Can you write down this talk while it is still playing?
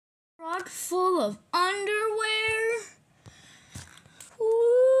truck full of underwear.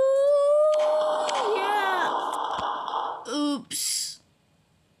 Ooh, yeah. Oops.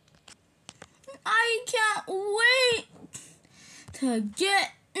 I can't wait to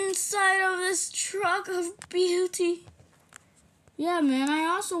get inside of this truck of beauty. Yeah, man, I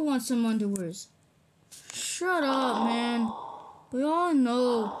also want some underwears. Shut up, man. We all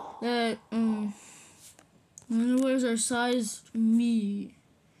know that underwears are size me.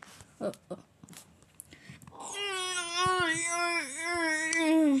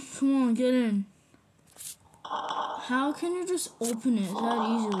 Come on, get in. How can you just open it that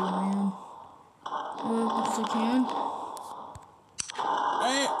easily, man? Because I can.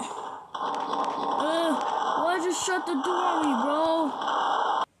 Why just shut the door on me, bro?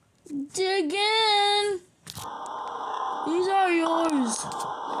 Dig in. These are yours.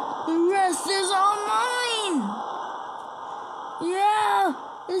 The rest is all mine. Yeah,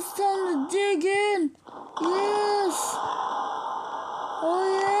 it's time to dig in. Yes. Oh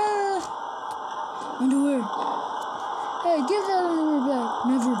yeah. Underwear. Hey, give that underwear back.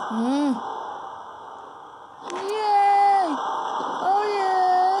 Never. Yay. Oh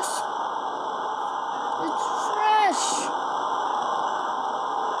yes. It's fresh.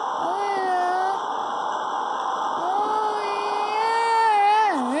 Oh yeah.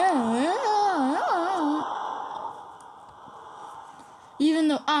 Even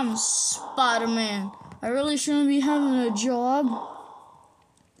though I'm Spider-Man, I really shouldn't be having a job.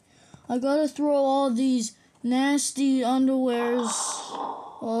 I gotta throw all these nasty underwears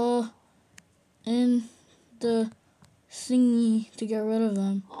in the thingy to get rid of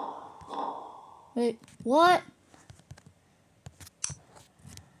them. Wait, what?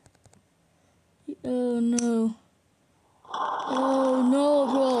 Oh no. Oh no,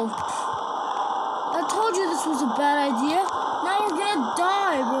 bro. I told you this was a bad idea. Now we're gonna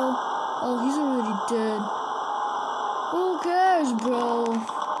die, bro. Oh, he's already dead. Who cares, bro?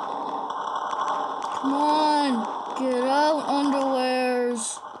 Come on, get out,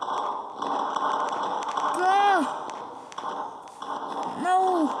 underwears. Go! No!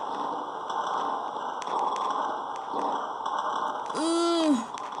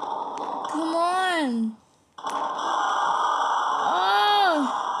 Come on!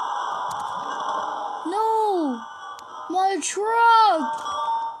 No! My truck!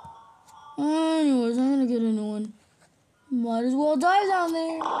 Anyways, I'm gonna get a new one. Might as well dive down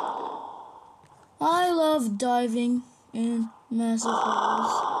there. I love diving in massive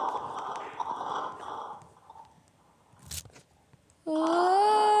holes.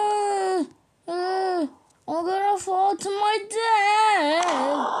 I'm gonna fall to my death.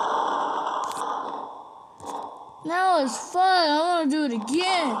 Now it's fun. I wanna do it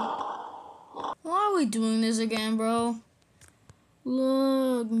again. Why are we doing this again, bro?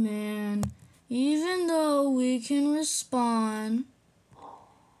 Look, man. Even though we can respawn,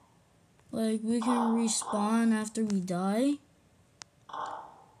 like, we can respawn after we die.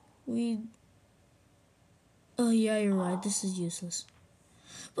 Oh yeah, you're right. This is useless.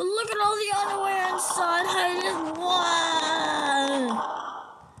 But look at all the underwear inside. I just want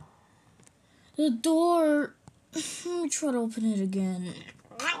the door. Let me try to open it again.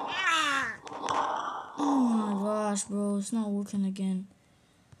 Oh my gosh, bro. It's not working again.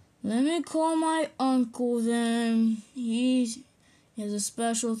 Let me call my uncle then. He has a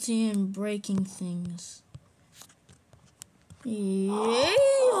specialty in breaking things. Yeehaw!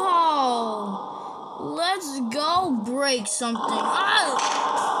 Let's go break something.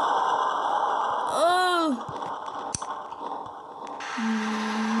 Oh!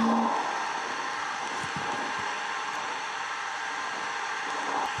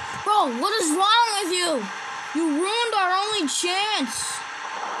 Bro, what is wrong with you? You ruined our only chance.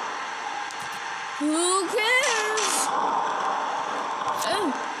 Who cares? Oh.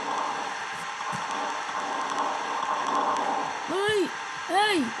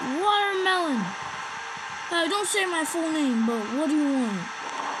 Hey, watermelon. Hey, don't say my full name, but what do you want?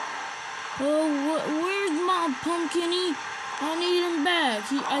 Oh, where's my pumpkin-y? I need him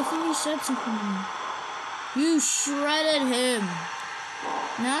back. I think he said something to me. You shredded him.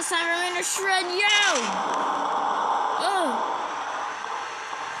 Now it's time for me to shred you. Oh.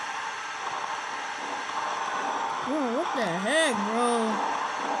 Bro, what the heck, bro?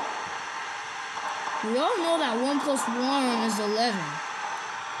 We all know that 1 + 1 is 11.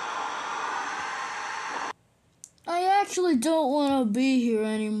 I actually don't want to be here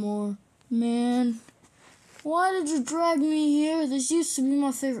anymore, man. Why did you drag me here? This used to be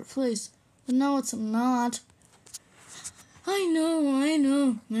my favorite place, but now it's not. I know.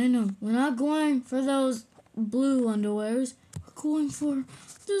 We're not going for those blue underwears. We're going for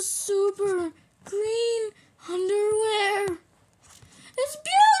the super green underwear. It's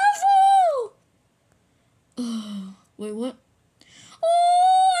beautiful! Wait, what?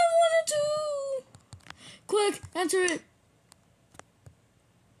 Oh, I wanted to! Quick, enter it!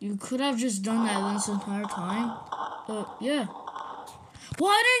 You could have just done that this entire time. Yeah.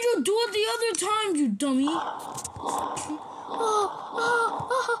 Why didn't you do it the other time, you dummy?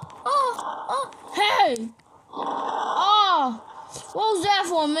 Hey! Oh! What was that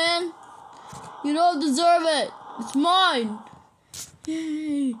for, man? You don't deserve it. It's mine.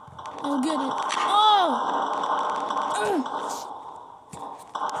 Yay! I'll get it. Oh!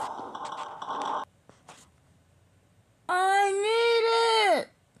 I need it!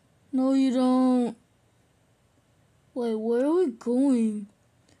 No, you don't. Wait, where are we going?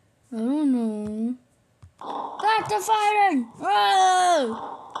 I don't know. Back to fighting!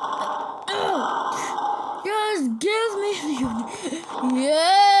 Just give me the...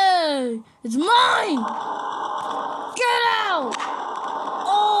 Yeah! It's mine! Get out!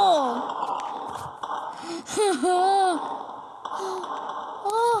 Oh!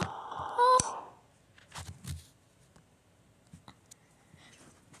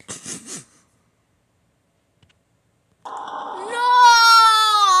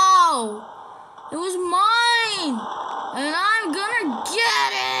 No! It was mine! And I'm gonna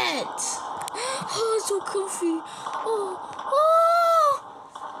get it! Oh, it's so comfy. Oh!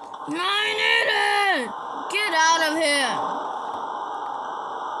 I need it! Get out of here!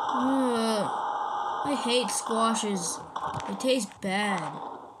 I hate squashes. They taste bad.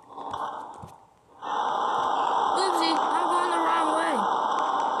 Oopsie, I'm going the wrong way.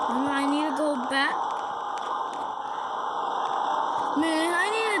 I need to go back. Man, I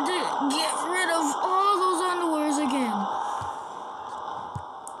needed to get rid of all those underwears again.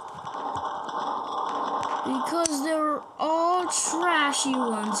 Because they were all trashy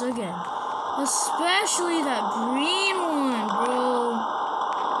ones again. Especially that green one, bro.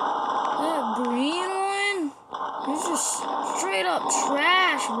 That green one? It's just straight up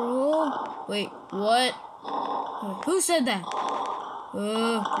trash, bro. Wait, what? Who said that?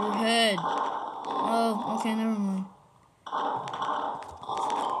 Your head. Oh, okay, never mind.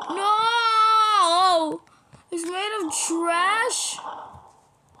 No! It's made of trash?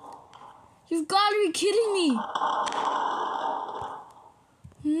 You've got to be kidding me.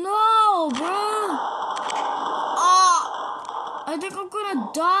 No, bro. I think I'm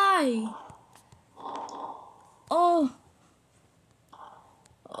gonna die. Oh,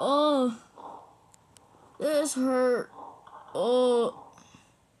 this hurt.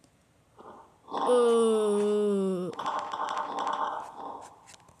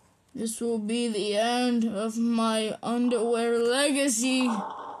 This will be the end of my underwear legacy.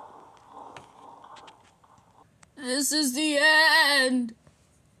 This is the end.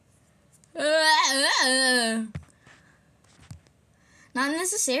 Not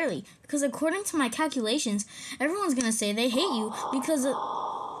necessarily, because according to my calculations, everyone's gonna say they hate you because of...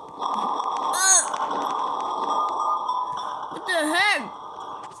 What the heck?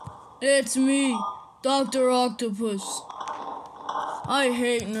 It's me, Dr. Octopus. I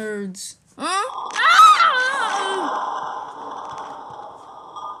hate nerds. Huh?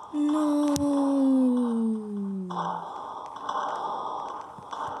 No.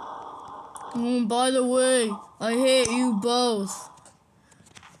 Oh, by the way, I hate you both.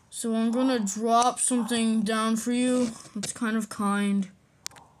 So I'm gonna drop something down for you. It's kind of kind.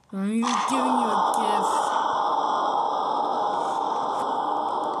 I'm giving you a gift.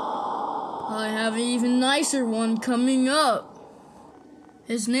 I have an even nicer one coming up.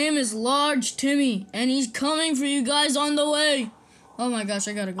 His name is Large Timmy, and he's coming for you guys on the way. Oh my gosh,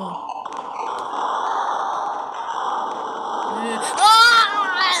 I gotta go.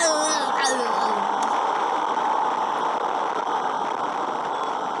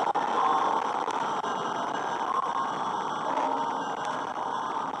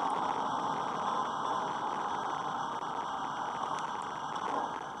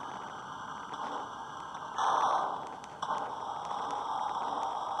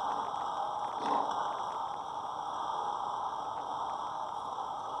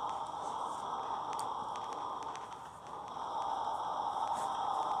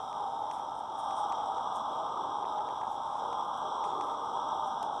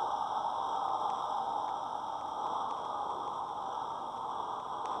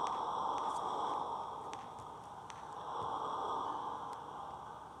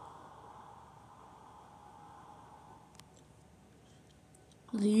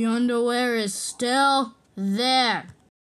 The underwear is still there.